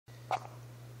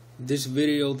This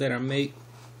video that I make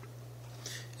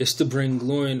is to bring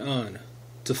glory and honor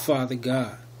to Father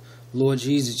God, Lord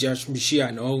Jesus, Joshua Mashiach,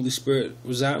 and the Holy Spirit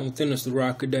residing within us, the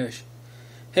Ruach Kadesh.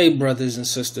 Hey, brothers and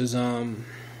sisters, I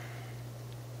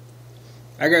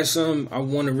got something I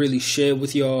want to really share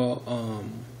with y'all.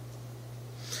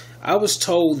 I was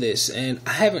told this, and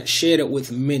I haven't shared it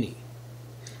with many.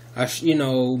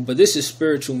 But this is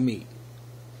spiritual meat.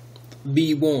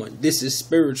 Be warned, this is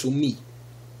spiritual meat.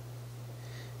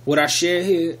 What I share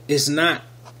here is not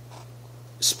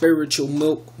spiritual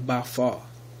milk by far,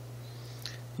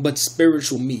 but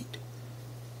spiritual meat.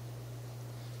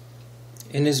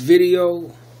 In this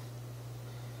video,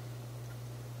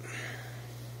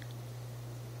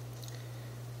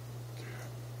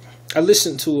 I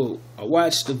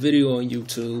watched the video on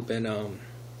YouTube, and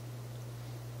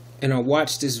I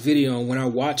watched this video, and when I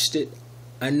watched it,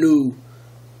 I knew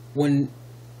when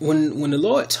the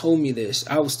Lord told me this,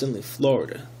 I was still in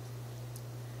Florida.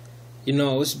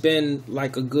 It's been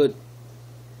like a good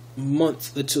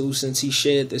month or two since he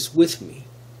shared this with me.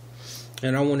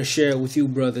 And I want to share it with you,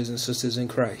 brothers and sisters in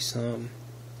Christ.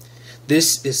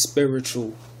 This is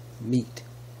spiritual meat.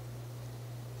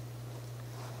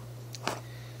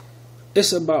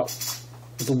 It's about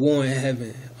the war in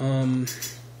heaven.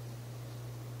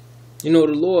 The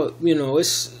Lord,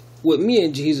 it's with me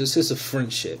and Jesus, it's a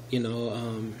friendship,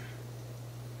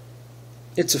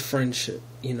 it's a friendship,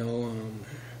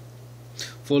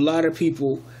 For a lot of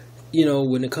people,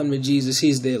 when it comes to Jesus,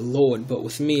 he's their Lord, but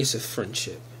with me, it's a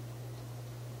friendship.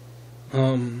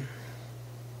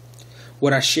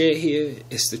 What I share here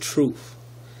is the truth.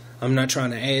 I'm not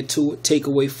trying to add to it, take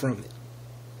away from it.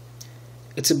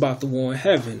 It's about the war in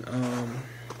heaven.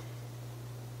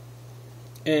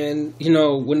 And,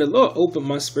 when the Lord opened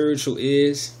my spiritual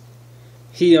ears,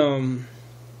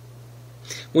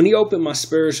 when he opened my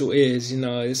spiritual ears,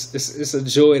 it's a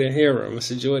joy to hear him.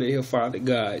 It's a joy to hear Father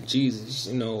God, Jesus,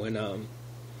 and I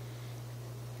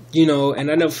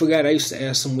never forgot I used to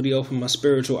ask him would he open my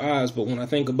spiritual eyes, but when I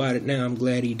think about it now, I'm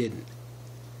glad he didn't.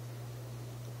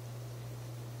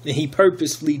 And he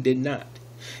purposefully did not.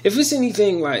 If it's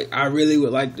anything like I really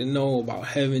would like to know about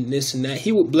heaven, this and that,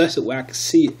 he would bless it where I could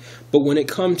see it. But when it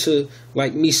comes to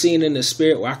like me seeing in the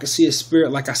spirit, where I could see a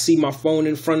spirit, like I see my phone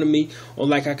in front of me, or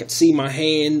like I could see my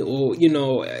hand, or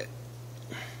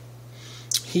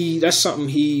that's something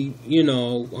he,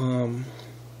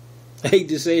 I hate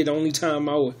to say it, the only time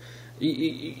I would,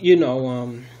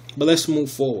 but let's move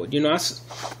forward.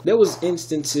 There was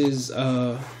instances,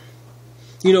 where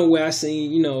I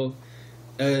seen,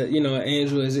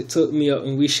 Angel, as it took me up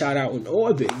and we shot out in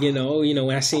orbit, when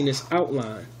I seen this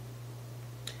outline.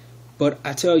 But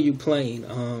I tell you plain,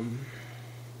 I'm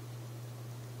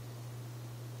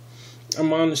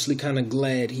honestly kind of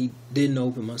glad he didn't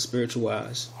open my spiritual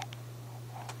eyes.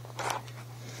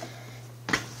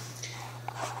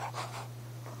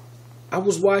 I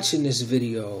was watching this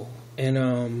video,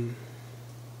 and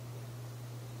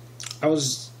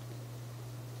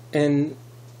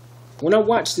when I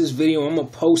watch this video, I'm gonna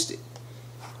post it.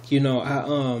 It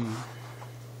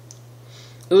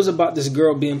was about this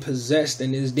girl being possessed,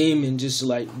 and this demon it was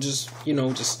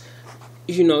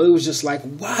just like,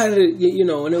 why did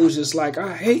and it was just like,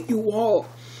 I hate you all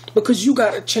because you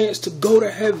got a chance to go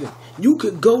to heaven. You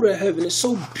could go to heaven. It's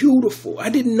so beautiful. I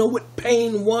didn't know what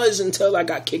pain was until I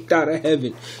got kicked out of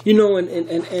heaven.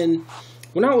 And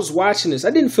when I was watching this, I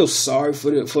didn't feel sorry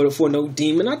for no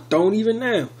demon. I don't even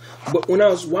now. But when I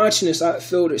was watching this, I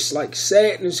felt this like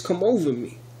sadness come over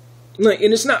me.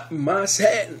 And it's not my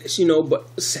sadness,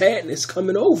 but sadness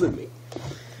coming over me.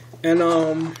 And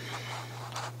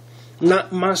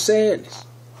not my sadness.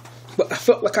 But I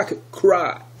felt like I could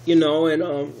cry,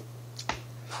 and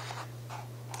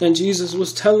Jesus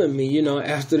was telling me,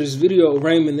 after this video,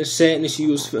 Raymond, the sadness you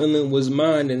was feeling was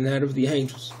mine and that of the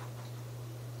angels.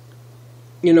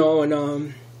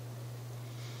 Man,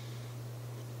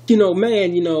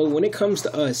 when it comes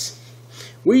to us,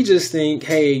 we just think,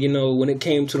 hey, when it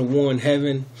came to the war in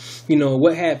heaven,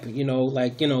 what happened?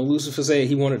 Lucifer said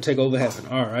he wanted to take over heaven.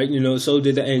 All right, so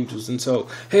did the angels. And so,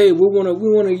 hey, we want to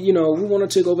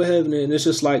take over heaven. And it's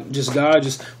just like, God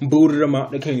just booted them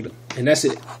out the kingdom. And that's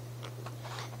it.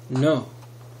 No.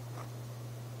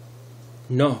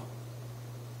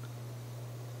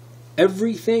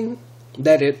 Everything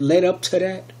that it led up to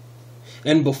that,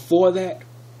 and before that,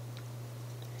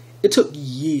 it took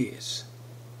years.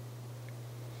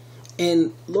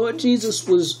 And Lord Jesus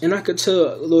and I could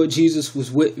tell Lord Jesus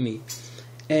was with me.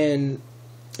 And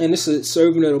it's a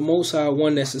servant of the Most High,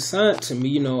 one that's assigned to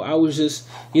me. I was just,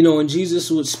 and Jesus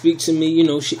would speak to me,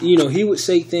 he would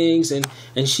say things and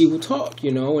she would talk,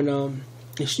 and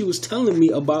And she was telling me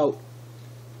about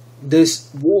this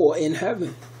war in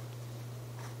heaven.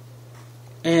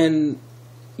 And,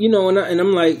 and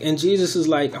I'm like, and Jesus is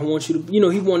like, I want you to,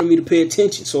 he wanted me to pay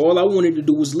attention. So all I wanted to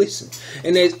do was listen.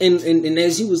 And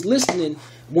as he was listening,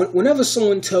 whenever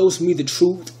someone tells me the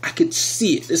truth, I could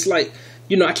see it. It's like,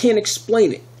 I can't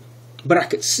explain it, but I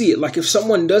could see it. Like if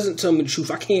someone doesn't tell me the truth,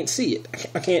 I can't see it.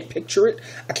 I can't picture it.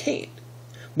 I can't.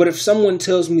 But if someone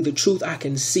tells me the truth, I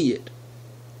can see it.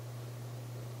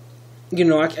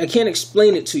 I can't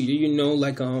explain it to you,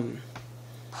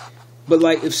 but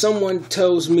like if someone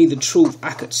tells me the truth,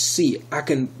 I could see it. I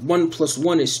can 1 +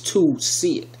 1 is 2,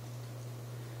 see it.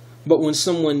 But when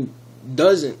someone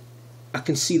doesn't, I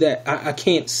can see that I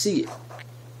can't see it.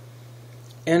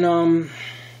 And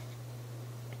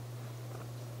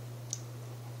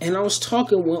I was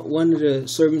talking with one of the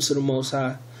servants of the Most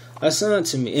High assigned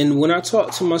to me, and when I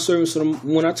talk to my servants,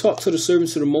 when I talk to the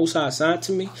servants of the Most High assigned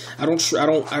to me, I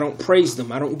don't praise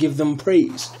them. I don't give them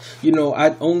praise.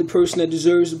 Only person that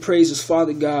deserves the praise is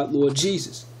Father God, Lord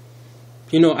Jesus.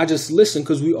 I just listen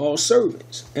because we all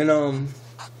servants. And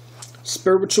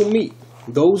spiritual meat.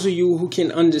 Those of you who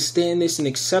can understand this and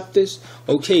accept this,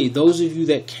 okay. Those of you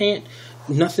that can't,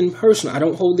 nothing personal. I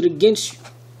don't hold it against you.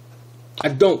 I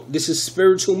don't. This is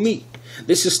spiritual meat.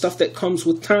 This is stuff that comes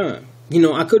with time.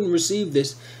 I couldn't receive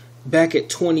this back at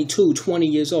 22, 20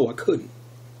 years old. I couldn't.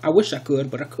 I wish I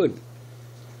could, but I couldn't.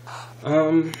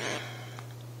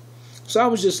 So I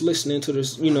was just listening to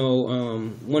this,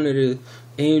 one of the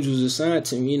angels assigned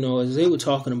to me, as they were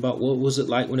talking about what was it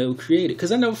like when they were created.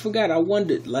 Because I never forgot. I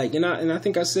wondered, and I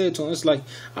think I said to him, it's like,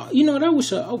 I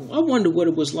wonder what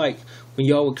it was like when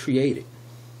y'all were created.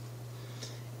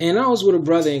 And I was with a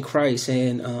brother in Christ,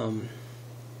 and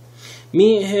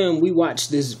me and him, we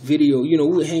watched this video, we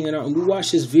were hanging out, and we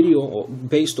watched this video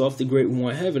based off the Great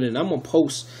War in Heaven, and I'm going to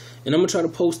post, and I'm going to try to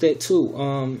post that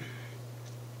too.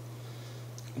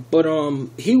 But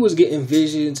he was getting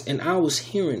visions, and I was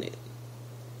hearing it.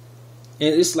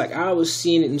 And it's like I was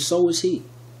seeing it, and so was he.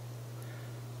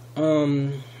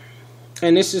 And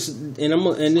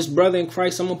this brother in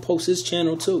Christ, I'm going to post his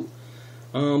channel too.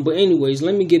 But anyways,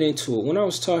 let me get into it. When I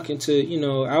was talking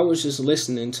to, I was just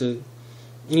listening to,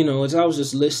 as I was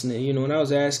just listening, and I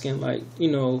was asking, like,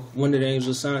 one of the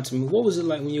angels assigned to me, what was it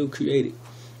like when you were created?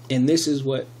 And this is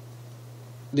what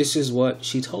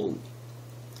she told me.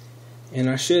 And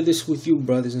I share this with you,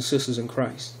 brothers and sisters in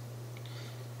Christ.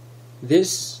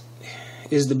 This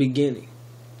is the beginning.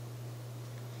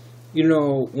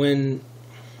 When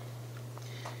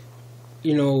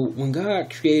God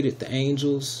created the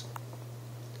angels,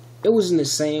 it was in the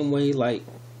same way, like,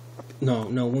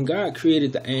 when God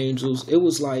created the angels, it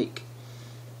was like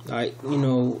how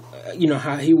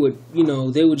he would,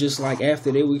 they were just like,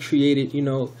 after they were created,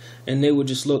 and they would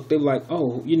just look, they were like,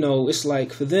 oh, it's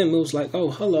like, for them, it was like,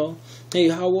 oh, hello, hey,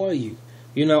 how are you?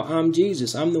 I'm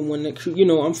Jesus. I'm the one that,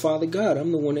 I'm Father God.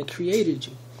 I'm the one that created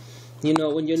you. And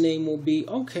your name will be,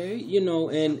 okay,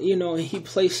 and he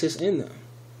placed this in them.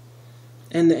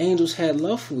 And the angels had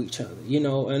love for each other,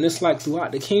 and it's like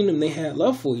throughout the kingdom they had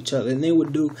love for each other, and they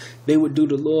would do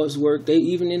the Lord's work. They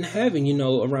even in heaven,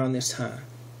 around this time,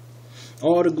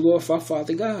 all to glorify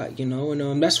Father God,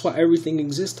 and that's why everything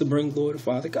exists, to bring glory to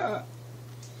Father God.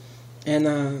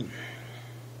 And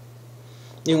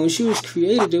when she was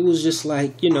created, it was just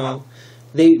like,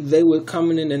 they were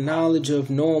coming in the knowledge of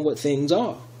knowing what things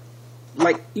are.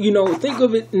 Like, think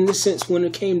of it in the sense when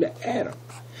it came to Adam.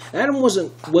 Adam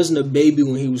wasn't a baby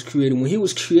when he was created. When he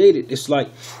was created, it's like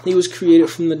he was created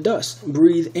from the dust,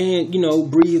 breathe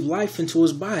life into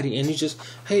his body, and he's just,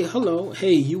 hey, hello,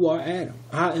 hey, you are Adam.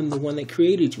 I am the one that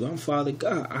created you. I'm Father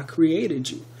God. I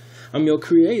created you. I'm your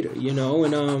creator,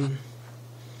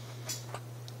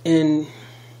 and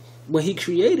when he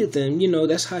created them,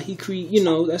 that's how he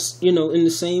that's in the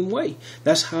same way.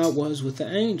 That's how it was with the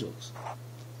angels.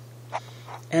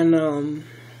 And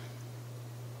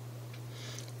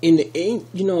and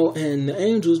the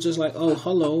angels just like, oh,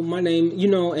 hello, my name,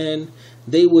 and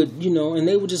they would, and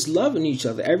they were just loving each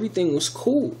other. Everything was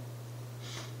cool,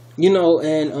 and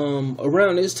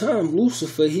around this time,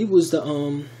 Lucifer, he was the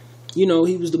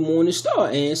he was the morning star,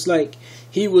 and it's like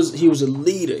he was a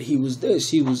leader. He was this.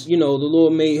 He was, the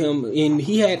Lord made him, and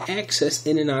he had access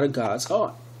in and out of God's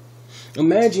heart.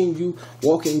 Imagine you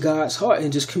walk in God's heart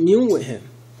and just commune with Him,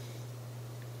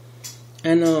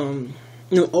 and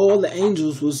all the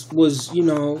angels was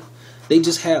they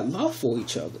just had love for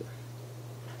each other.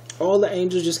 All the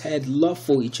angels just had love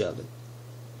for each other.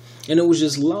 And it was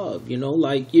just love, and when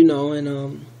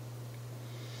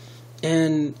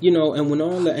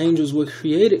all the angels were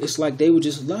created, it's like they were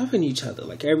just loving each other,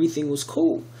 like everything was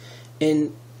cool.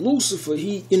 And Lucifer,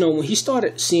 he, when he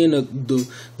started seeing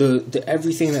the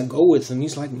everything that go with him,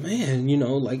 he's like, man,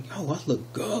 like, oh, I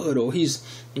look good, or he's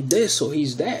this, or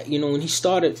he's that, and he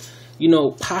started,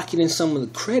 pocketing some of the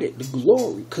credit, the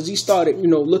glory, because he started,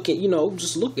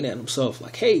 just looking at himself,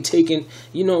 like, hey, taking,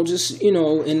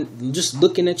 and just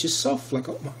looking at yourself, like,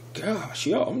 oh my gosh,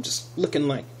 yo, I'm just looking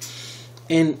like,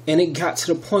 and it got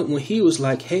to the point when he was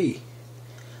like, hey,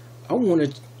 I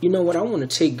want to, I want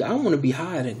to be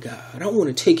higher than God. I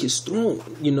want to take his throne,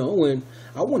 and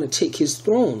I want to take his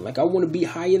throne. Like, I want to be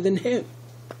higher than him.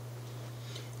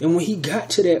 And when he got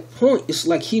to that point, it's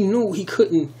like he knew he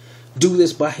couldn't do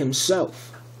this by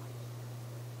himself.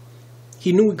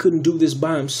 He knew he couldn't do this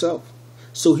by himself.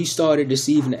 So he started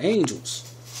deceiving the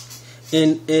angels.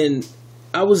 And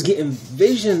I was getting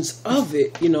visions of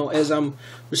it, as I'm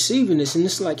receiving this. And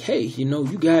it's like, hey,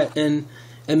 you got,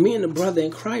 and me and the brother in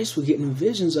Christ were getting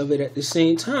visions of it at the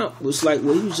same time. It was like,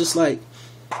 well, he was just like,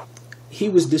 he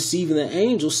was deceiving the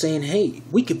angels, saying, hey,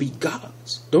 we could be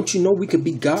gods. Don't you know we could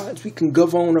be gods? We can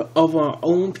govern of our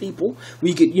own people.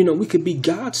 We could, we could be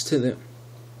gods to them.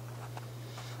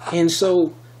 And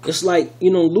so it's like,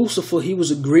 Lucifer, he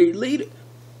was a great leader.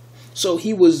 So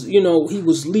he was, he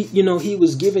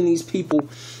was giving these people,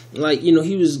 like,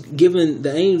 he was giving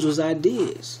the angels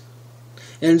ideas.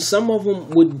 And some of them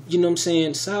would,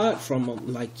 side from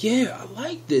them. Like, yeah, I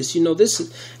like this, this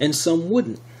is, and some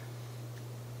wouldn't.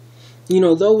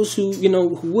 Those who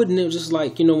wouldn't, they were just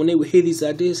like, when they would hear these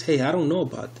ideas, hey, I don't know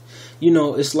about it.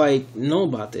 It's like, know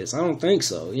about this. I don't think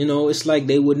so. It's like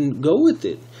they wouldn't go with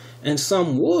it. And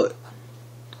some would.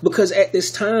 Because at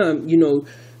this time,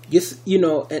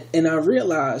 and I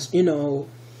realized,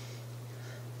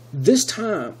 this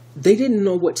time, they didn't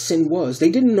know what sin was. They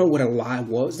didn't know what a lie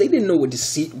was. They didn't know what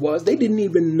deceit was. They didn't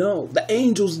even know. The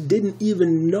angels didn't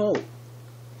even know.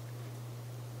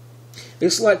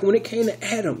 It's like when it came to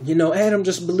Adam, Adam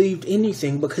just believed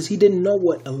anything because he didn't know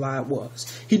what a lie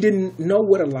was. He didn't know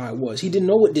what a lie was. He didn't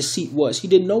know what deceit was. He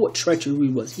didn't know what treachery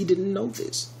was. He didn't know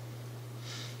this.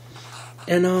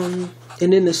 And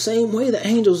in the same way, the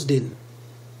angels didn't.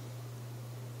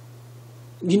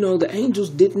 The angels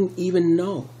didn't even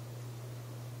know.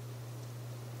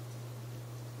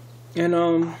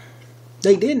 And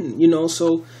they didn't,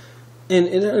 so and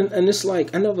it's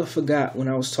like I never forgot when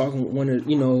I was talking with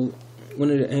one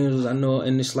of the angels I know,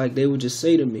 and it's like they would just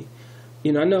say to me, I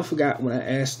never forgot when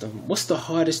I asked them, what's the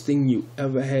hardest thing you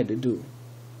ever had to do?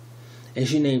 And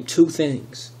she named two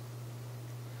things.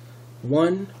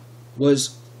 One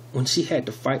was when she had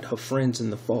to fight her friends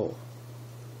in the fall.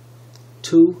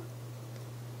 Two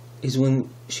is when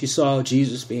she saw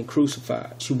Jesus being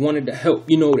crucified. She wanted to help.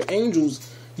 The angels,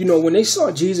 when they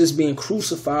saw Jesus being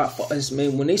crucified for us,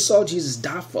 man, when they saw Jesus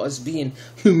die for us, being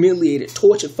humiliated,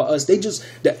 tortured for us,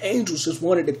 the angels just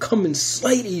wanted to come and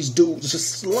slay these dudes,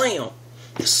 just slay them,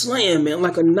 man,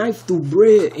 like a knife through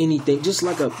bread, anything, just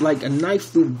like a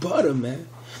knife through butter, man.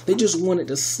 They just wanted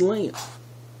to slay them.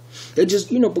 They just,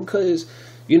 because,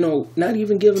 not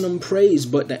even giving them praise,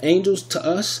 but the angels to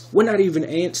us, we're not even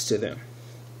ants to them.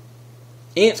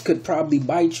 Ants could probably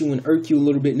bite you and irk you a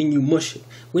little bit and then you mush it.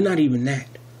 We're not even that.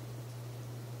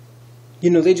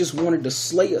 They just wanted to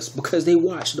slay us because they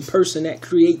watched the person that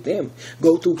create them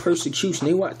go through persecution.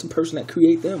 They watched the person that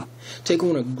create them take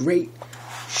on a great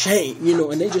shame,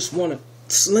 and they just want to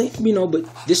slay, but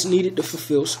this needed to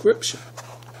fulfill scripture.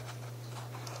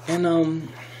 And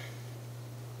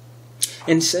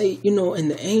say,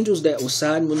 and the angels that were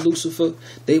siding with Lucifer,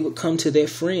 they would come to their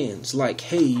friends like,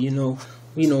 hey,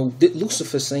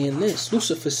 Lucifer saying this,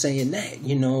 Lucifer saying that,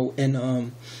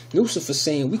 and Lucifer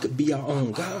saying we could be our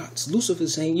own gods. Lucifer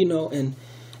saying, and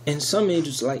some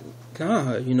angels like,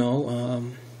 nah, they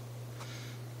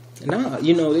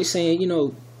saying,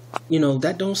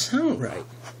 that don't sound right.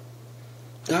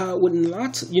 God wouldn't lie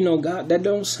to, God, that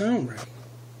don't sound right.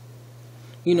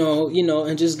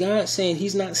 And just God saying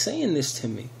he's not saying this to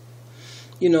me.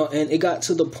 And it got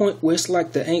to the point where it's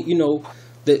like the angels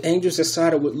that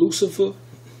sided with Lucifer,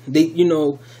 they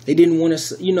didn't want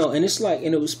to, and it's like,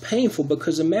 and it was painful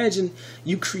because imagine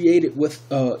you created with,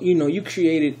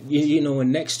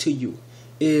 and next to you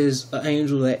is an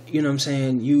angel that, you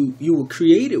were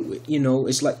created with,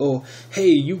 it's like, oh, hey,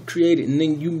 you created, and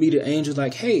then you meet an angel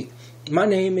like, hey, my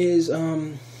name is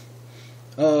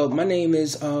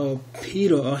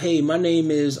Peter, or hey, my name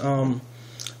is,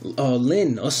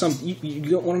 Lynn or something, you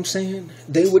get what I'm saying?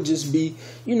 They would just be,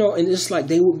 and it's like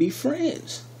they would be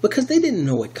friends because they didn't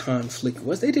know what conflict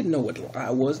was. They didn't know what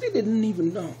lie was. They didn't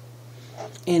even know.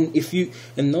 And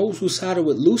and those who sided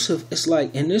with Lucifer, it's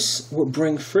like, and this would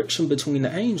bring friction between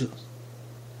the angels.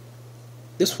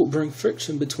 This will bring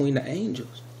friction between the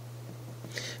angels.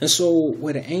 And so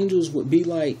where the angels would be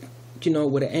like,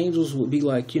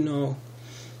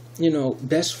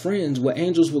 best friends, where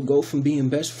angels would go from being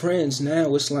best friends,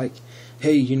 now it's like,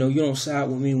 hey, you don't side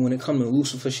with me when it comes to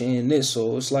Lucifer sharing this.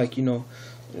 So it's like, I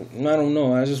don't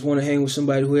know. I just want to hang with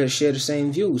somebody who has shared the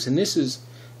same views. And this is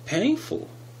painful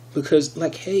because,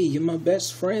 like, hey, you're my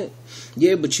best friend.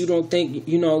 Yeah, but you don't think,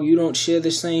 you don't share the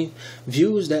same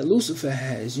views that Lucifer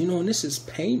has, and this is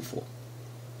painful.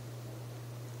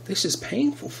 This is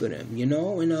painful for them,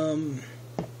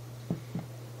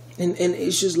 and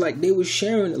it's just like they were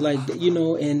sharing it, like,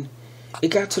 and it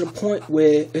got to the point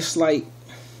where it's like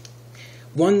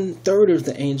 1/3 of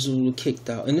the angels were kicked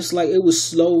out. And it's like it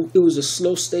was a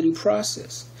slow, steady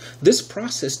process. This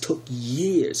process took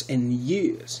years and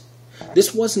years.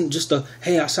 This wasn't just a,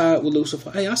 hey, I side with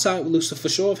Lucifer. Hey, I side with Lucifer.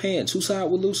 Show of hands. Who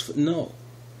side with Lucifer? No.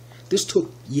 This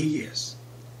took years.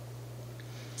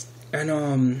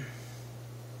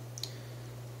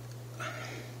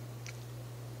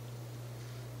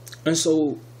 And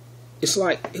so it's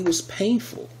like it was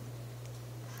painful.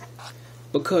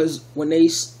 Because when they,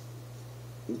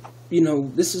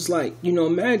 this is like,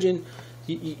 imagine,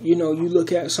 you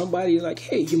look at somebody like,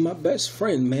 hey, you're my best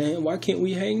friend, man. Why can't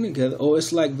we hang together? Or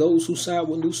it's like those who side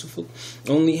with Lucifer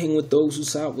only hang with those who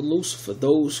side with Lucifer.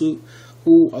 Those who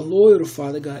are loyal to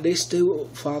Father God, they still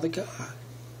Father God.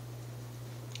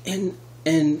 And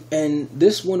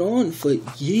this went on for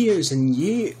years and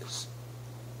years.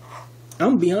 I'm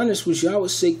gonna be honest with you, I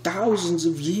would say thousands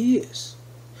of years.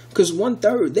 Because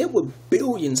 1/3, there were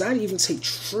billions, I'd even say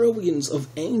trillions of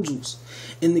angels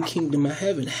in the kingdom of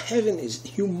heaven. Heaven is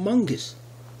humongous.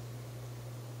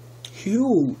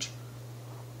 Huge.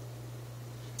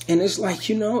 And it's like,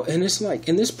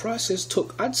 and this process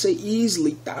took, I'd say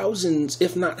easily thousands,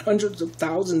 if not hundreds of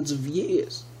thousands of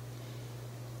years.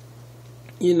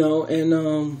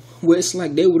 Where it's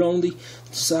like they would only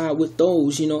side with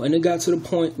those, and it got to the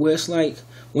point where it's like,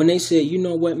 when they said, you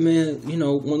know what, man,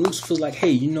 when Lucifer's like, hey,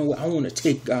 you know what, I want to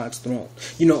take God's throne,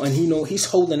 and he's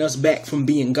holding us back from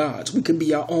being gods. We could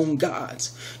be our own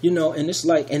gods, and it's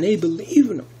like, and they believe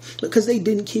in him because they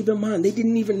didn't keep in mind. They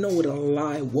didn't even know what a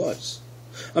lie was.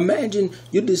 Imagine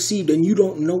you're deceived and you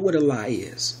don't know what a lie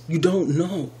is. You don't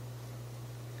know.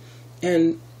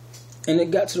 And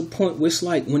it got to the point where it's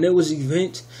like, when there was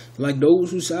events, like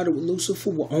those who sided with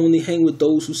Lucifer will only hang with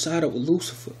those who sided with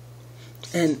Lucifer.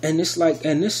 And it's like,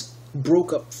 and this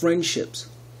broke up friendships.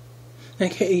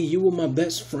 Like, hey, you were my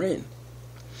best friend.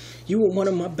 You were one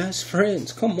of my best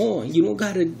friends. Come on. You don't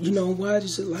gotta, why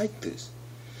is it like this?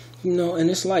 And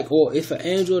it's like, or if an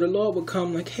angel of the Lord would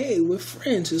come like, hey, we're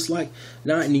friends. It's like,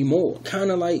 not anymore.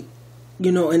 Kind of like,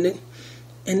 and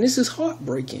this is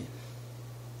heartbreaking.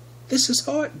 This is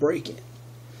heartbreaking.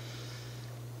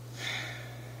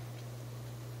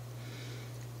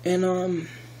 And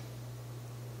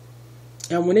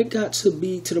when it got to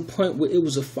be to the point where it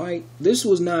was a fight, this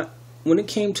was not, when it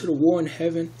came to the war in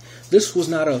heaven, this was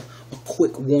not a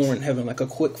quick war in heaven, like a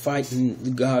quick fight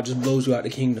and God just blows you out of the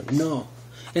kingdom. No.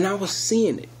 And I was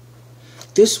seeing it.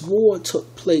 This war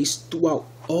took place throughout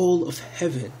all of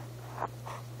heaven.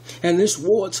 And this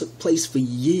war took place for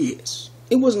years.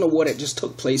 It wasn't a war that just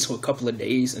took place for a couple of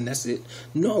days and that's it.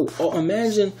 No. Or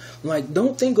imagine, like,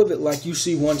 don't think of it like you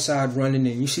see one side running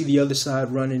and you see the other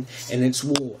side running and it's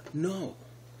war. No.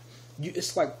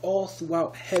 It's like all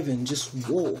throughout heaven, just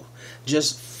war,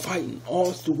 just fighting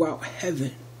all throughout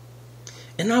heaven.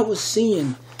 And I was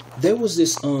seeing, there was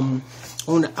this, on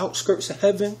the outskirts of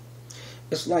heaven,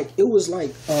 it was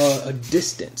like a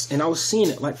distance. And I was seeing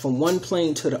it like from one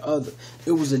plane to the other.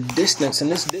 It was a distance.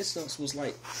 And this distance was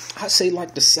like, I'd say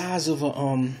like the size of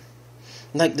a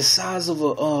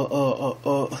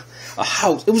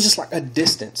house. It was just like a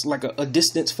distance, like a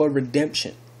distance for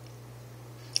redemption.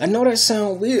 I know that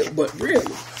sounds weird, but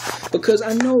really, because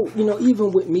I know,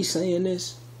 even with me saying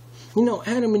this,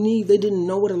 Adam and Eve, they didn't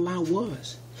know what a lie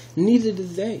was. Neither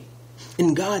did they.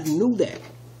 And God knew that.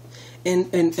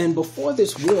 And before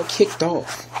this war kicked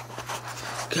off,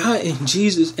 God and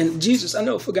Jesus, I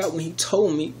never forgot when he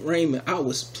told me, Raymond, I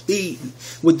was pleading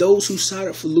with those who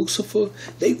sided for Lucifer.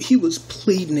 He was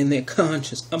pleading in their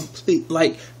conscience. I'm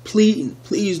pleading,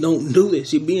 please don't do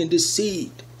this. You're being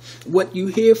deceived. What you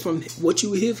hear from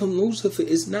Lucifer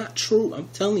is not true. I'm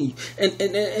telling you. And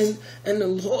the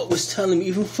Lord was telling me,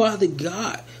 even Father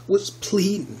God was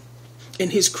pleading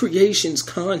in his creation's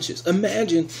conscience.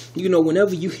 Imagine,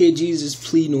 whenever you hear Jesus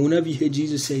pleading, or whenever you hear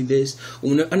Jesus say this,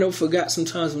 I never forgot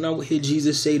sometimes when I would hear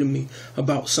Jesus say to me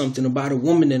about something, about a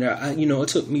woman that it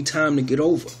took me time to get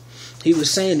over. He was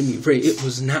saying to me, Ray, it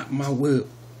was not my will.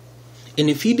 And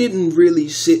if he didn't really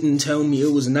sit and tell me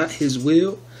it was not his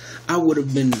will, I would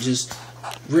have been just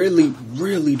really,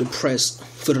 really depressed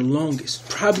for the longest.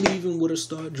 Probably even would have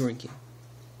started drinking.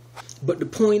 But the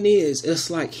point is, it's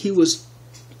like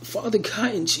Father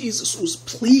God and Jesus was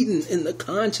pleading in the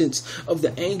conscience of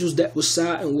the angels that was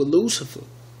siding with Lucifer.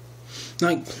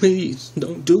 Like, please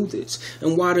don't do this.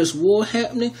 And while this war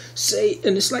happening,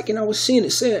 and it's like, and I was seeing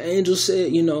it say, an angel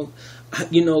said,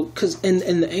 because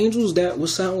and the angels that were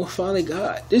siding with Father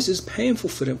God, this is painful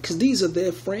for them because these are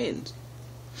their friends.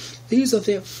 These are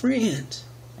their friends.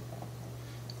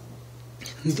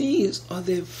 These are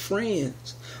their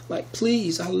friends. Like,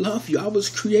 please, I love you. I was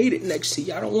created next to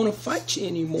you. I don't want to fight you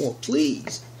anymore.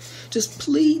 Please. Just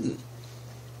pleading.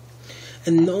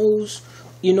 And those,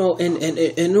 and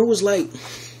it was like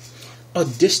a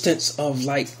distance of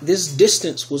like, this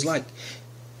distance was like,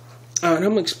 and I'm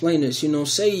going to explain this,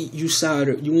 say you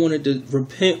wanted to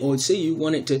repent, or say you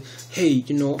wanted to, hey,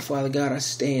 Father God, I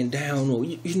stand down, or,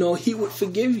 he would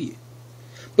forgive you.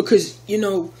 Because,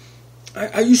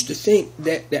 I used to think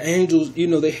that the angels,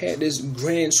 they had this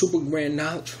super grand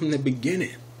knowledge from the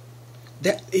beginning.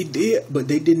 That they did, but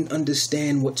they didn't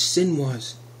understand what sin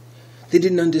was. They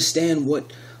didn't understand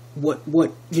what a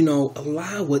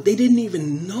lie was. They didn't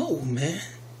even know, man.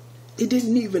 They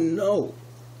didn't even know.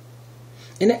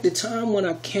 And at the time when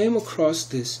I came across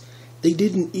this, they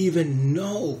didn't even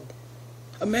know.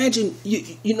 Imagine,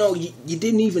 you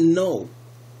didn't even know.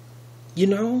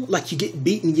 Like you get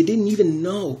beaten, you didn't even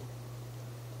know.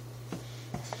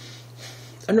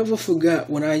 I never forgot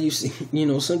when I used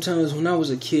to, sometimes when I was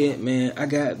a kid, man, I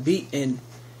got beat and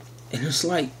it's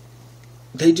like,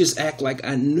 they just act like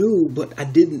I knew, but I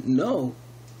didn't know.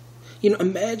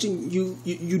 Imagine you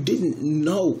didn't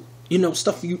know,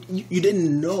 stuff you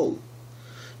didn't know.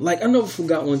 Like, I never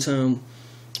forgot one time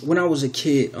when I was a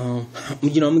kid, I'm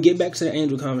going to get back to the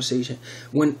angel conversation.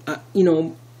 When, I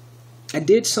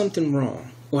did something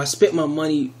wrong, or I spent my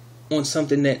money on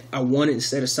something that I wanted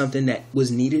instead of something that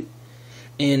was needed.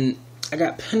 And I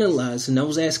got penalized, and I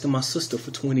was asking my sister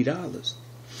for $20.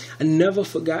 I never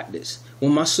forgot this.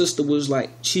 When my sister was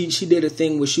like, she did a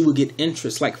thing where she would get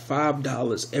interest, like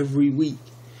 $5 every week.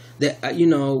 That,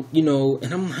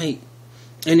 and I'm like,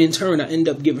 and in turn, I end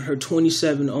up giving her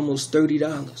 $27, almost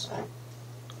 $30.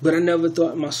 But I never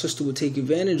thought my sister would take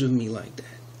advantage of me like that.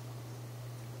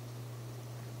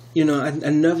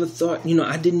 I never thought,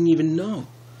 I didn't even know.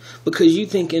 Because you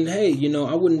thinking, hey,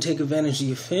 I wouldn't take advantage of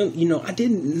your family. I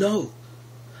didn't know.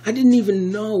 I didn't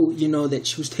even know, that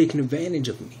she was taking advantage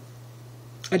of me.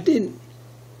 I didn't.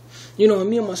 Me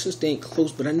and my sister ain't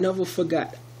close, but I never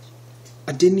forgot.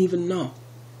 I didn't even know.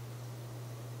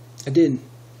 I didn't.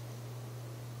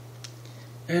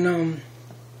 And,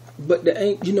 but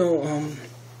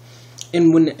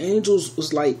and when the angels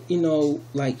was like,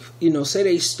 say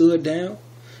they stood down,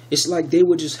 it's like they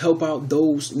would just help out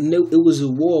those. It was a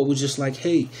war. It was just like,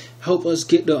 hey, help us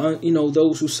get the,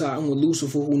 those who siding with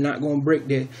Lucifer who not going to break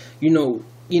their,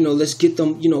 let's get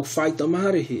them, fight them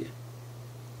out of here.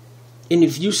 And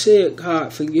if you said,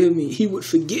 God, forgive me, he would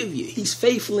forgive you. He's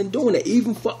faithful in doing it,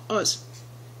 even for us.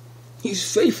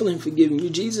 He's faithful in forgiving you.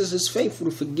 Jesus is faithful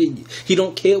to forgive you. He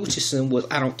don't care what your sin was.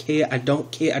 I don't care. I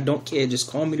don't care. I don't care. Just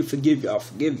call me to forgive you. I'll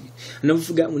forgive you. I never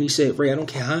forgot when he said, Ray, I don't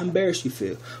care how embarrassed you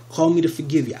feel. Call me to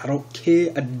forgive you. I don't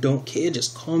care. I don't care.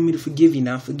 Just call me to forgive you.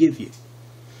 Now I'll forgive you.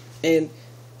 And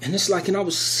it's like, and I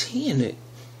was seeing it.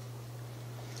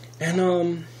 And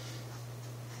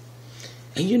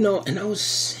I was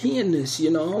seeing this,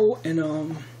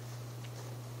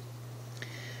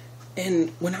 and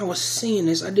when I was seeing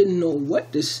this, I didn't know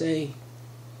what to say,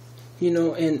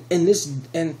 and this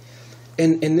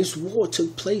war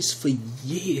took place for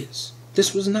years.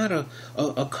 This was not a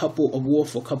war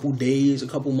for a couple days, a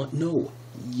couple months. No,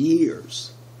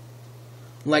 years,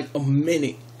 like a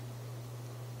minute.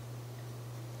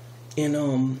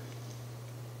 And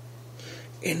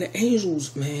the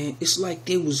angels, man, it's like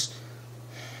they was,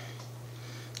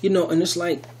 and it's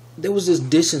like there was this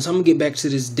distance. I'm gonna get back to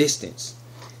this distance.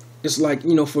 It's like,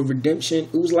 for redemption,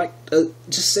 it was like,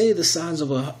 just say the size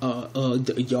of a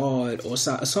yard or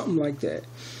something like that.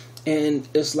 And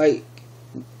it's like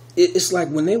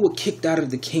when they were kicked out of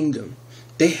the kingdom,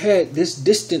 they had this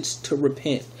distance to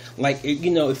repent. Like,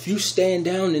 if you stand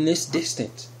down in this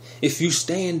distance, if you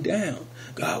stand down,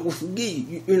 God will forgive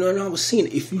you. And I was seeing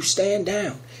it. If you stand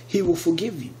down, he will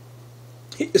forgive you.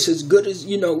 It's as good as,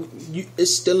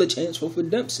 it's still a chance for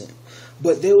redemption.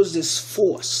 But there was this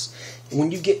force. When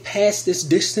you get past this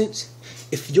distance,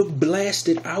 if you're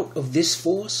blasted out of this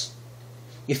force,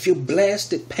 if you're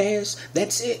blasted past,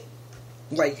 that's it.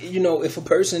 Like, you know, if a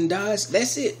person dies,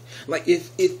 that's it. Like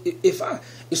if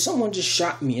someone just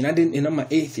shot me and I'm an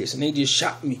atheist and they just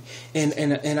shot me and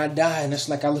I die, and it's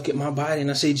like I look at my body and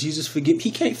I say, Jesus, forgive me.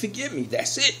 He can't forgive me.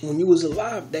 That's it. When you was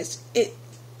alive, that's it.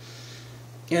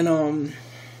 And I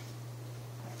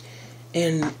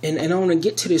want to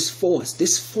get to this force.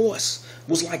 This force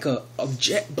was like a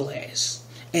jet blast.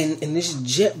 And this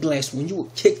jet blast, when you were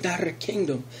kicked out of the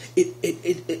kingdom,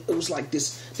 it was like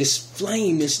this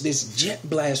flame, this jet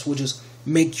blast would just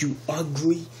make you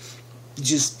ugly,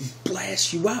 just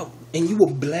blast you out, and you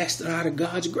were blasted out of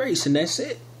God's grace, and that's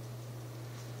it.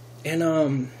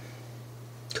 And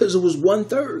because it was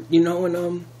 1/3, you know,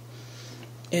 and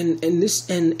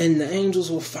the angels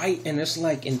will fight, and it's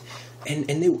like and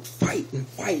they would fight,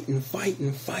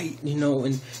 you know,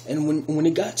 and when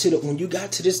you got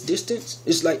to this distance,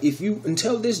 it's like if you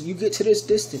until you get to this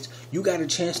distance, you got a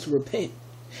chance to repent,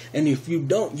 and if you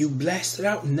don't, you blast it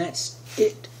out, and that's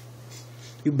it.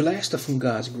 You blast it from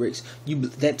God's grace.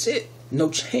 That's it. No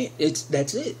chance.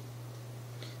 That's it.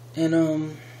 And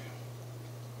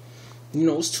you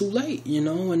know, it's too late, you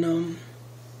know, and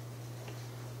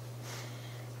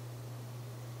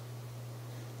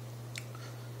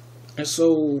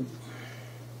so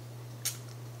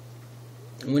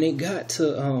when it got to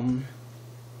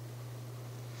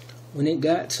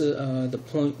the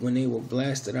point when they were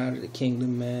blasted out of the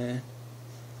kingdom, man,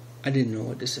 I didn't know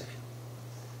what to say.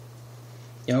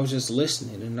 I was just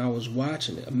listening and I was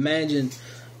watching it. Imagine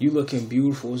you looking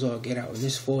beautiful as all get out, and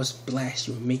this force blasts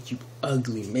you and make you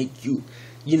ugly, make you,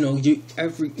 you know,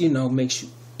 makes you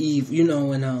evil, you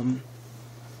know,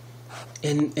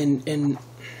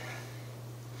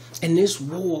 and this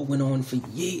war went on for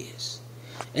years.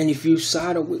 And if you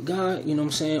sided with God, you know what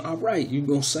I'm saying, all right, you're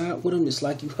going to side with him. It's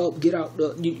like you help get out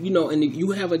you know, and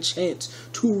you have a chance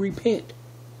to repent.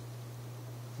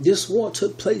 This war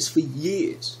took place for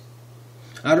years.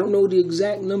 I don't know the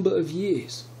exact number of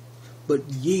years, but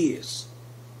years.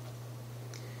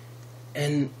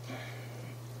 And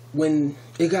when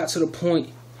it got to the point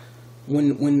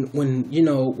when you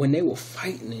know, when they were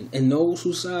fighting, and those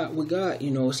who side with God,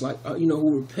 you know, it's like, you know,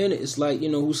 who repented, it's like, you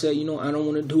know, who said, you know, I don't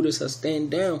want to do this, I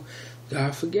stand down.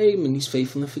 God forgave him, and he's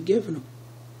faithful in forgiving them.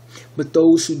 But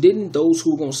those who didn't, those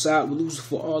who were going to side with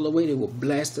Lucifer all the way, they were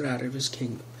blasted out of his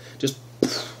kingdom. Just,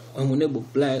 and when they were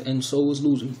blasted, and so was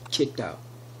Lucifer, kicked out.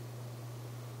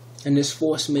 And this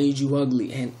force made you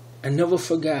ugly. And I never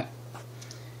forgot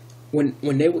when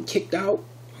they were kicked out.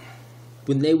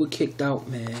 When they were kicked out,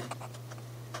 man.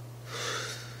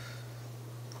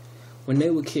 When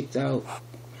they were kicked out,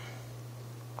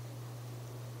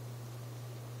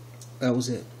 that was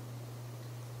it.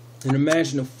 And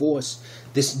imagine a force,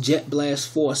 this jet blast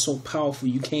force, so powerful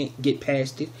you can't get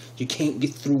past it, you can't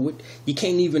get through it, you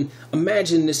can't even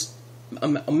imagine this.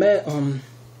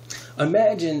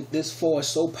 Imagine this force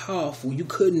so powerful you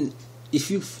couldn't,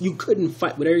 if you couldn't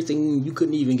fight with everything, you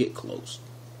couldn't even get close.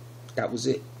 That was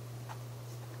it.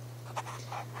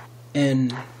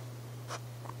 And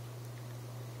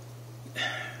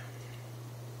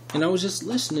I was just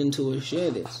listening to her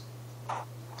share this,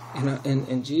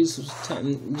 and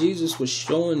Jesus was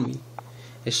showing me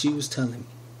as she was telling me.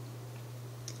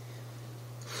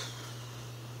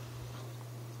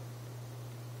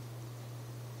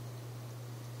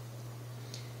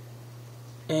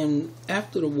 And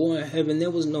after the war in heaven, there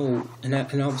was no, and I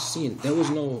was seeing, there was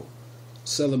no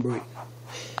celebrating.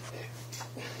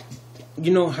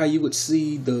 You know how you would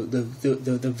see the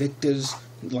victors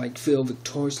like feel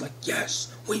victorious, like,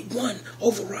 yes, we won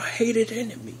over our hated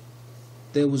enemy.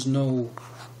 There was no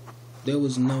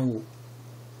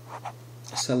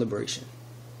celebration.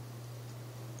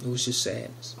 It was just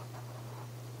sadness,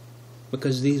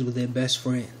 because these were their best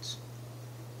friends.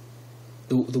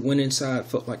 The winning side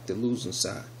felt like the losing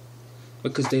side,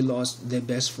 because they lost their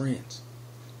best friends,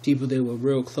 people they were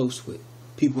real close with,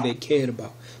 people they cared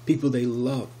about, people they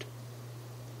loved.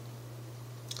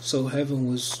 So heaven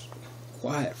was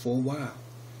quiet for a while.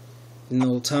 You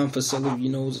know, time for celebration.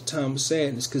 You know, it was a time of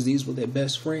sadness, because these were their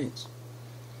best friends.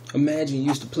 Imagine you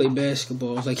used to play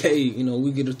basketball. It's like, hey, you know,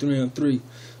 we get a 3-on-3.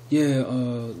 Yeah,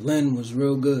 Len was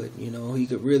real good. You know, he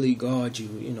could really guard you.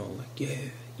 You know, like,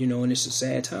 yeah, you know, and it's a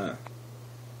sad time,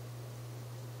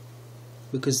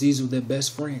 because these were their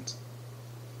best friends.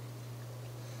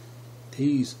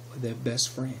 These were their best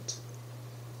friends.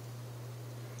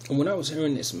 And when I was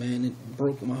hearing this, man, it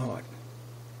broke my heart.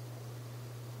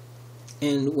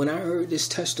 And when I heard this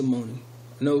testimony,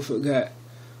 I never forgot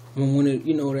when it,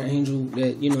 you know, the angel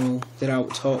that, you know, that I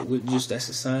would talk with, just that's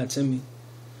assigned to me.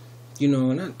 You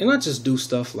know, and I just do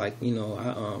stuff like, you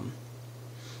know,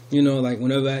 you know, like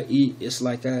whenever I eat, it's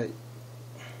like I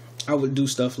I would do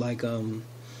stuff like,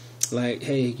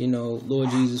 hey, you know, Lord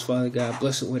Jesus, Father God,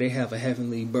 bless it where they have a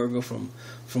heavenly burger from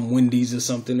Wendy's or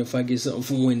something. If I get something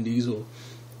from Wendy's, or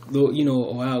Lord, you know,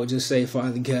 or I would just say,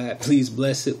 Father God, please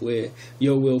bless it where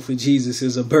your will for Jesus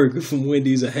is a burger from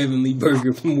Wendy's, a heavenly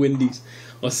burger from Wendy's,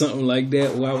 or something like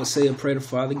that. Or I would say a prayer to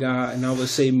Father God, and I would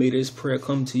say, may this prayer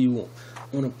come to you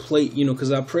on a plate, you know,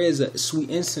 because our prayer is a sweet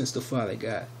incense to Father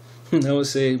God. And I would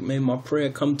say, may my prayer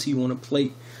come to you on a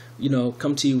plate, you know,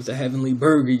 come to you with a heavenly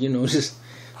burger, you know, just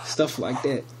stuff like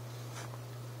that.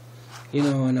 You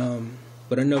know, and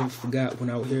but I never forgot when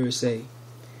I would hear her say,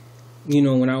 you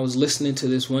know, when I was listening to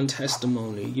this one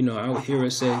testimony, you know, I would hear her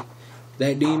say,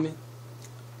 that demon,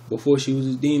 before she was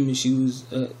a demon, she was,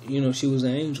 you know, she was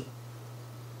an angel.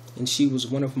 And she was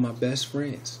one of my best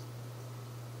friends.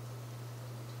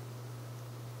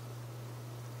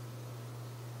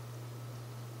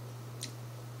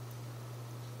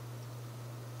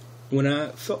 When I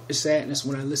felt the sadness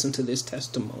when I listened to this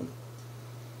testimony,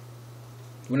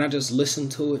 when I just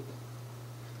listened to it,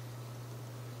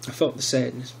 I felt the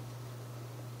sadness.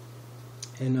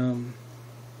 And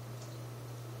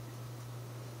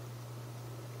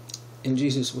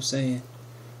Jesus was saying,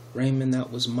 Raymond, that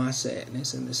was my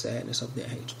sadness and the sadness of the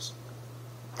angels.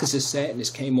 Because his sadness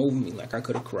came over me like I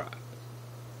could have cried.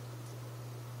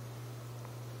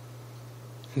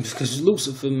 Because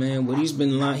Lucifer, man, what he's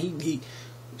been lying, he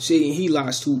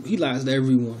lies to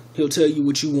everyone. He'll tell you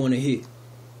what you want to hear.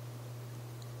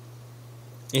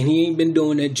 And he ain't been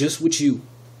doing that just with you.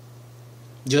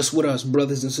 Just with us,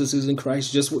 brothers and sisters in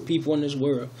Christ, just with people in this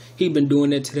world. He been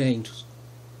doing that to the angels.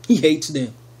 He hates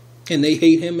them. And they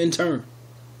hate him in turn.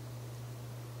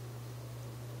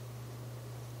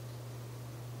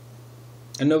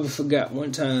 I never forgot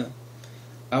one time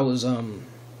I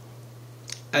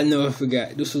never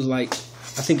forgot. This was like,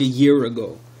 I think a year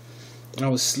ago. I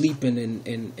was sleeping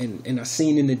and I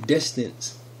seen in the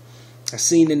distance.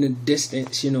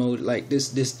 You know, like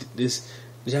this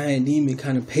giant demon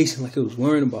kind of pacing like it was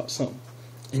worrying about something.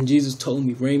 And Jesus told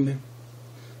me, Raymond,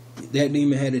 that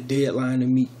demon had a deadline to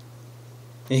meet.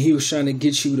 And he was trying to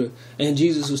get you to, and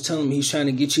Jesus was telling me he's trying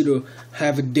to get you to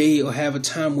have a day or have a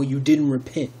time where you didn't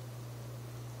repent.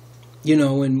 You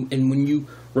know, and when you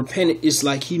repented, it's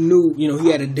like he knew, you know, he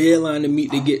had a deadline to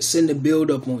meet to send a build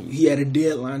up on you. He had a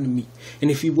deadline to meet. And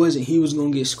if he wasn't, he was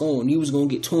going to get scorned. He was going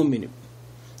to get tormented.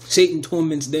 Satan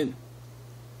torments them.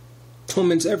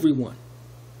 Torments everyone.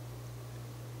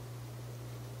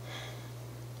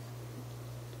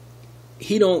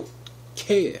 He don't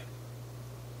care.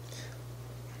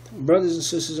 Brothers and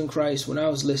sisters in Christ, when I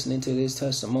was listening to this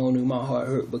testimony, my heart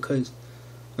hurt because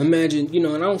imagine, you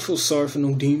know, and I don't feel sorry for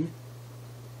no demon.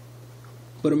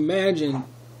 But imagine,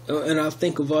 and I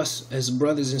think of us as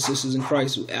brothers and sisters in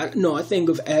Christ. I think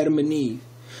of Adam and Eve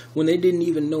when they didn't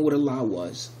even know what a lie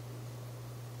was.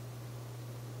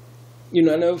 You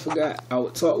know, I never forgot. I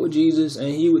would talk with Jesus, and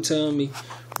he would tell me,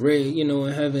 Ray, you know,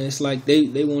 in heaven, it's like they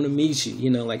want to meet you. You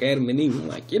know, like Adam and Eve. I'm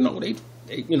like, you know, they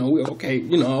you know, we're okay.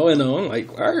 You know, and I'm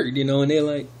like, word, you know, and they're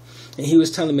like, and he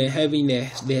was telling me in heaven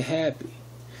they're happy.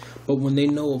 But when they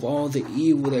know of all the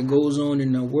evil that goes on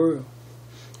in the world,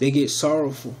 they get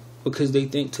sorrowful because they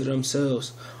think to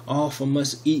themselves, all from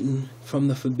us eating from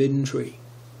the forbidden tree.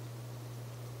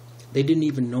 They didn't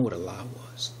even know what a lie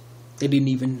was. They didn't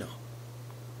even know.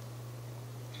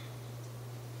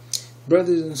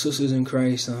 Brothers and sisters in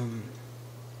Christ,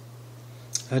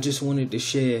 I just wanted to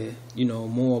share, you know,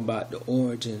 more about the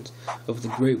origins of the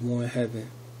Great War in Heaven.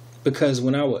 Because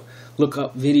when I would look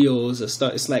up videos or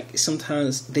stuff, it's like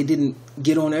sometimes they didn't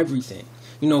get on everything.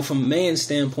 You know, from man's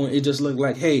standpoint, it just looked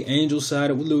like, hey, angels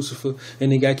sided with Lucifer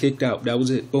and they got kicked out. That was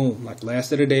it. Boom. Like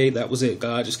last of the day, that was it.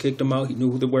 God just kicked them out. He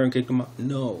knew who they were and kicked them out.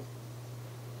 No.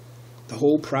 The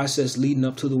whole process leading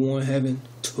up to the war in heaven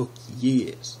took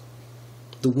years.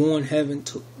 The war in heaven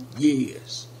took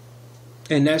years.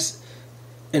 And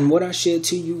what I shared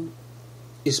to you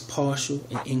is partial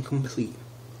and incomplete.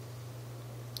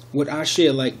 What I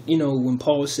share, like, you know, when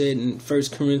Paul said in 1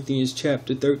 Corinthians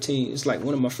chapter 13, it's like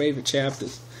one of my favorite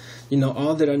chapters. You know,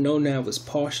 all that I know now is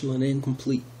partial and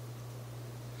incomplete.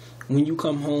 When you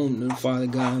come home to the Father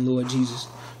God and Lord Jesus,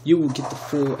 you will get the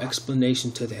full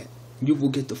explanation to that. You will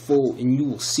get the full, and you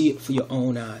will see it for your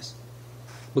own eyes.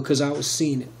 Because I was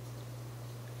seeing it.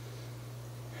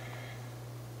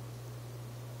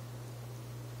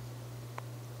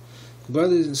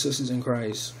 Brothers and sisters in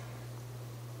Christ,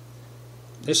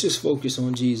 let's just focus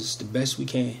on Jesus the best we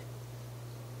can.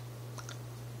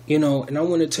 You know, and I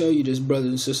want to tell you this, brothers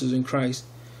and sisters in Christ,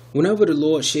 whenever the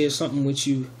Lord shares something with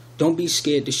you, Don't be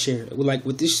scared to share it. Like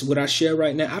with this, what I share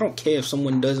right now, I don't care if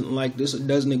someone doesn't like this or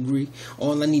doesn't agree.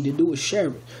 All I need to do is share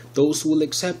it. Those who will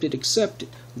accept it, accept it.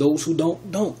 Those who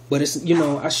don't. But it's,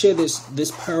 I share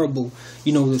this parable,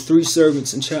 the 3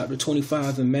 servants in chapter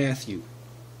 25 in Matthew.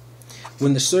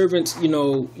 When the servants, he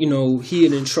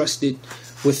had entrusted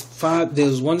with 5. There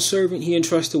was one servant he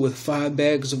entrusted with 5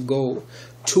 bags of gold.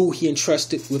 2 he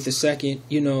entrusted with the second,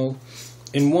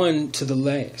 and 1 to the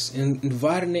last, and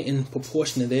dividing it in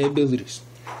proportion to their abilities.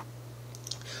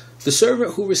 The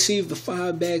servant who received the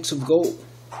 5 bags of gold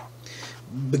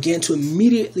began to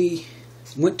immediately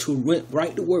went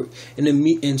right to work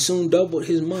and soon doubled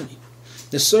his money.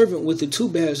 The servant with the 2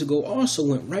 bags of gold also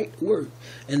went right to work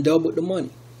and doubled the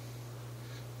money.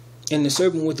 And the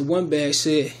servant with the 1 bag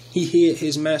said he hid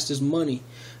his master's money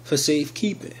for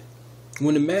safekeeping.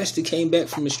 When the master came back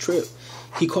from his trip,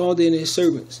 he called in his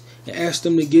servants and asked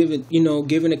them to give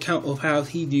an account of how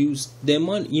he used their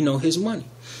money, his money.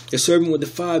 The servant with the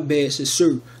 5 bags said,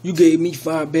 "Sir, you gave me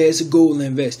 5 bags of gold to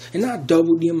invest, and I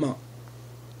doubled the amount."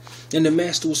 And the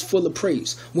master was full of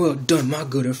praise. "Well done, my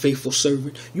good and faithful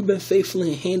servant. You've been faithful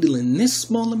in handling this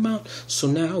small amount, so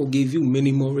now I will give you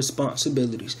many more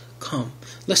responsibilities. Come,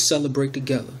 let's celebrate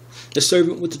together." The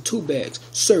servant with the 2 bags,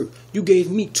 "Sir, you gave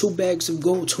me 2 bags of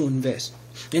gold to invest,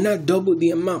 and I doubled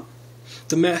the amount."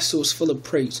 The master was full of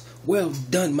praise. "Well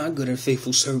done, my good and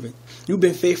faithful servant. You've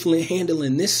been faithful in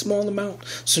handling this small amount,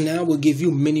 so now I will give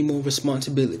you many more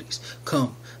responsibilities.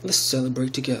 Come, let's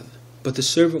celebrate together." But the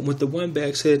servant with the 1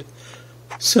 bag said,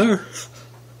 "Sir,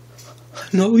 I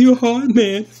know you're a hard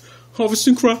man,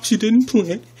 harvesting crops you didn't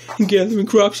plant and gathering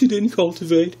crops you didn't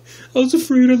cultivate. I was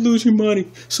afraid I'd lose your money,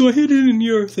 so I hid it in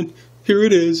the earth, and here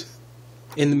it is."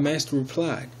 And the master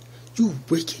replied, "You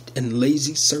wicked and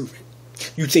lazy servant.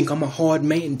 You think I'm a hard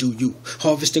man, do you?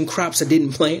 Harvesting crops I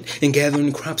didn't plant and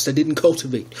gathering crops I didn't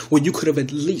cultivate. Well, you could have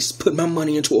at least put my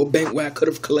money into a bank where I could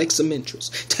have collected some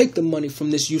interest. Take the money from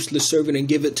this useless servant and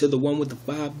give it to the one with the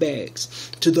 5 bags.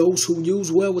 To those who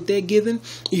use well what they're given,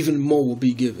 even more will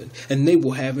be given, and they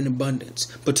will have an abundance.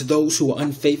 But to those who are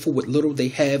unfaithful, what little they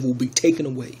have will be taken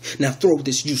away. Now throw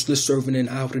this useless servant in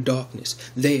outer darkness.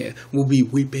 There will be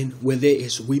weeping where there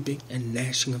is weeping and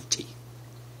gnashing of teeth."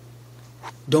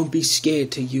 Don't be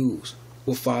scared to use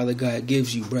what Father God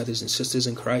gives you, brothers and sisters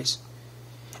in Christ.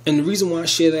 And the reason why I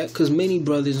share that, because many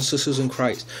brothers and sisters in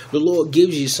Christ, the Lord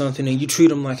gives you something and you treat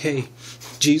them like, "Hey,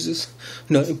 Jesus,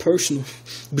 nothing personal."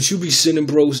 But you be sending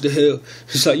bros to hell.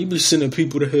 It's like you be sending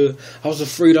people to hell. "I was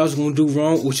afraid I was going to do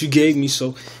wrong with what you gave me,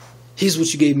 so here's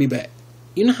what you gave me back."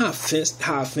 You know how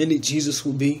offended Jesus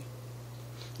would be?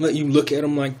 Let you look at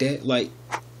him like that, like,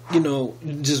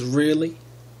 just really?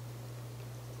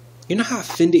 You know how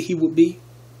offended he would be?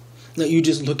 Like you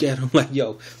just look at him like,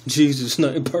 "Yo, Jesus,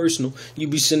 nothing personal. You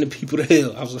be sending people to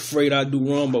hell. I was afraid I'd do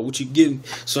wrong about what you give me,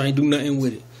 so I ain't do nothing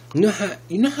with it." You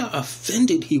know how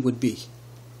offended he would be?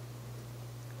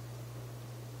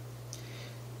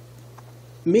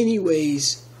 Many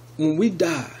ways, when we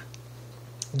die,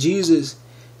 Jesus,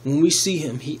 when we see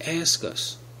him, he asks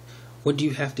us, "What do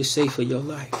you have to say for your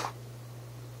life?"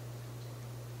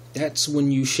 That's when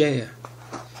you share.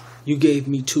 "You gave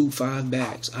me 2 5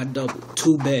 bags. I doubled.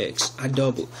 2 bags. I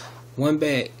doubled. 1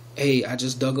 bag. Hey, I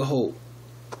just dug a hole."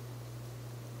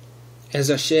 As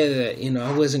I share that,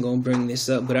 I wasn't going to bring this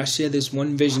up, but I shared this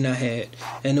one vision I had,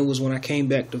 and it was when I came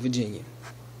back to Virginia.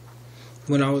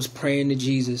 When I was praying to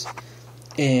Jesus,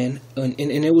 and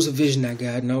it was a vision I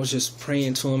got, and I was just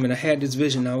praying to him, and I had this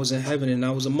vision. I was in heaven, and I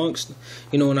was amongst them,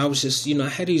 and I was just, I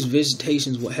had these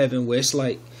visitations with heaven where it's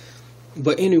like,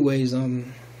 but anyways, I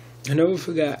never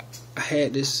forgot I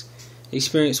had this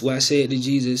experience where I said to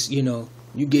Jesus, "You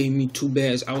gave me 2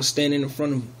 bags. I was standing in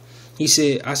front of him.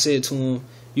 I said to him,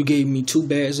 "You gave me 2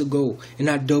 bags of gold, and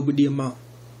I doubled the amount."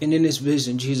 And in this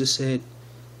vision, Jesus said,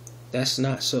 "That's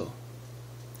not so."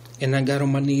 And I got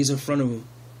on my knees in front of him.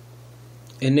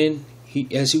 And then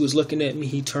as he was looking at me,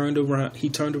 he turned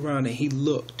around and he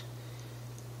looked.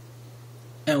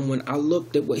 And when I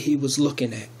looked at what he was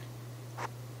looking at,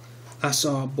 I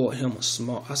saw I bought him a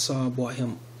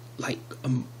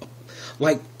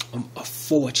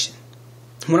fortune.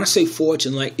 When I say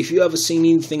fortune, like if you ever seen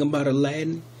anything about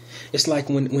Aladdin, it's like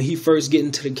when he first get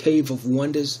into the cave of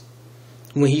wonders,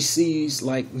 when he sees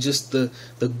like just the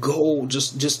gold,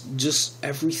 just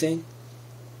everything.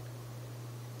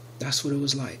 That's what it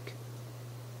was like.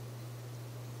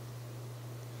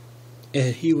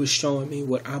 And he was showing me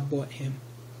what I bought him.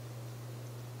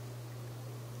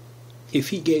 If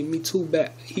he gave me 2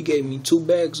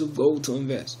 bags of gold to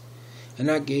invest, and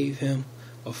I gave him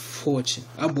a fortune.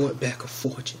 I bought back a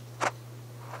fortune.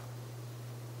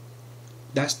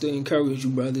 That's to encourage you,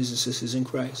 brothers and sisters in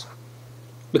Christ.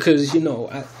 Because,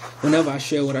 whenever I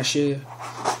share what I share,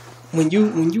 when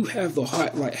you have the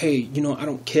heart like, hey, I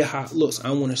don't care how it looks.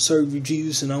 I want to serve you,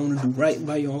 Jesus, and I want to do right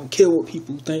by you. I don't care what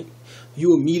people think.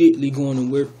 You immediately go on to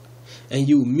work, and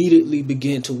you immediately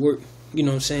begin to work. You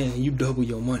know what I'm saying? And you double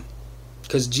your money.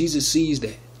 Because Jesus sees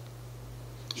that.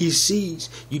 He sees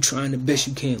you trying the best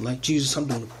you can. Like, Jesus, I'm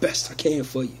doing the best I can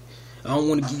for you. I don't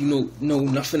want to give you no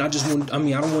nothing. I don't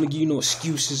want to give you no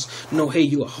excuses. No, hey,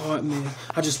 you're a hard man.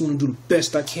 I just want to do the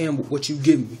best I can with what you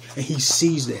give me. And he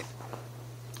sees that.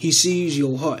 He sees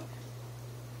your heart.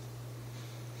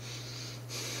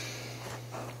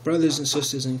 Brothers and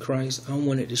sisters in Christ, I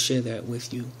wanted to share that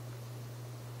with you.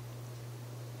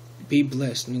 Be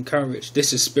blessed and encouraged.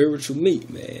 This is spiritual meat,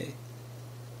 man.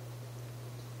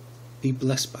 Be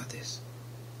blessed by this.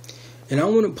 And I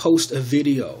want to post a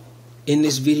video. In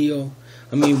this video,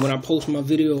 when I post my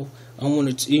video, I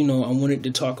wanted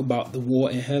to talk about the war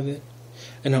in heaven.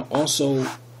 And I also,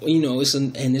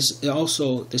 it's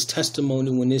also this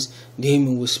testimony when this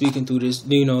demon was speaking through this,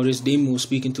 this demon was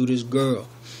speaking through this girl.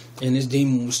 And this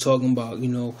demon was talking about,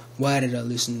 why did I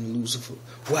listen to Lucifer?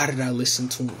 Why did I listen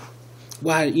to him?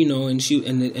 Why, and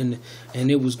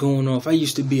it was going off. I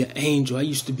used to be an angel. I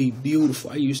used to be beautiful.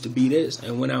 I used to be this.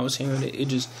 And when I was hearing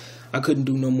it, I couldn't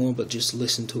do no more but just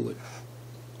listen to it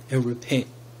and repent.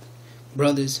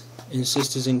 Brothers and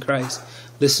sisters in Christ,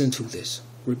 listen to this.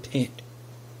 Repent.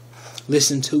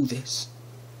 Listen to this.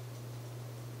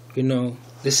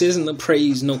 This isn't a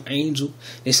praise no angel.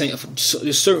 This ain't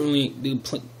certainly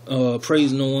the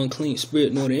praise no unclean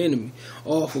spirit nor the enemy.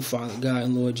 All for Father God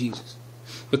and Lord Jesus.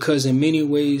 Because in many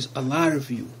ways, a lot of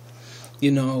you,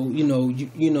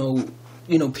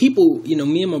 people,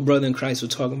 me and my brother in Christ were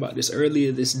talking about this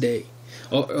earlier this day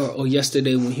or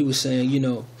yesterday when he was saying,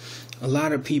 a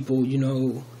lot of people,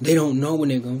 they don't know when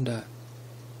they're going to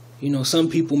die. Some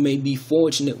people may be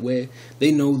fortunate where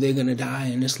they know they're going to die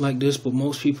and it's like this, but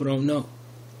most people don't know.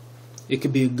 It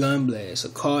could be a gun blast, a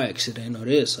car accident, or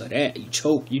this or that. You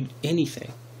choke,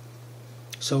 anything.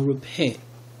 So repent.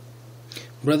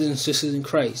 Brothers and sisters in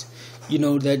Christ,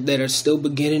 that are still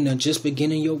beginning or just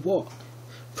beginning your walk.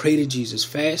 Pray to Jesus.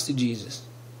 Fast to Jesus.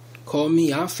 Call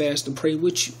me. I'll fast and pray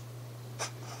with you.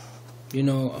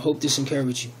 I hope this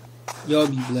encourages you. Y'all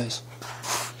be blessed.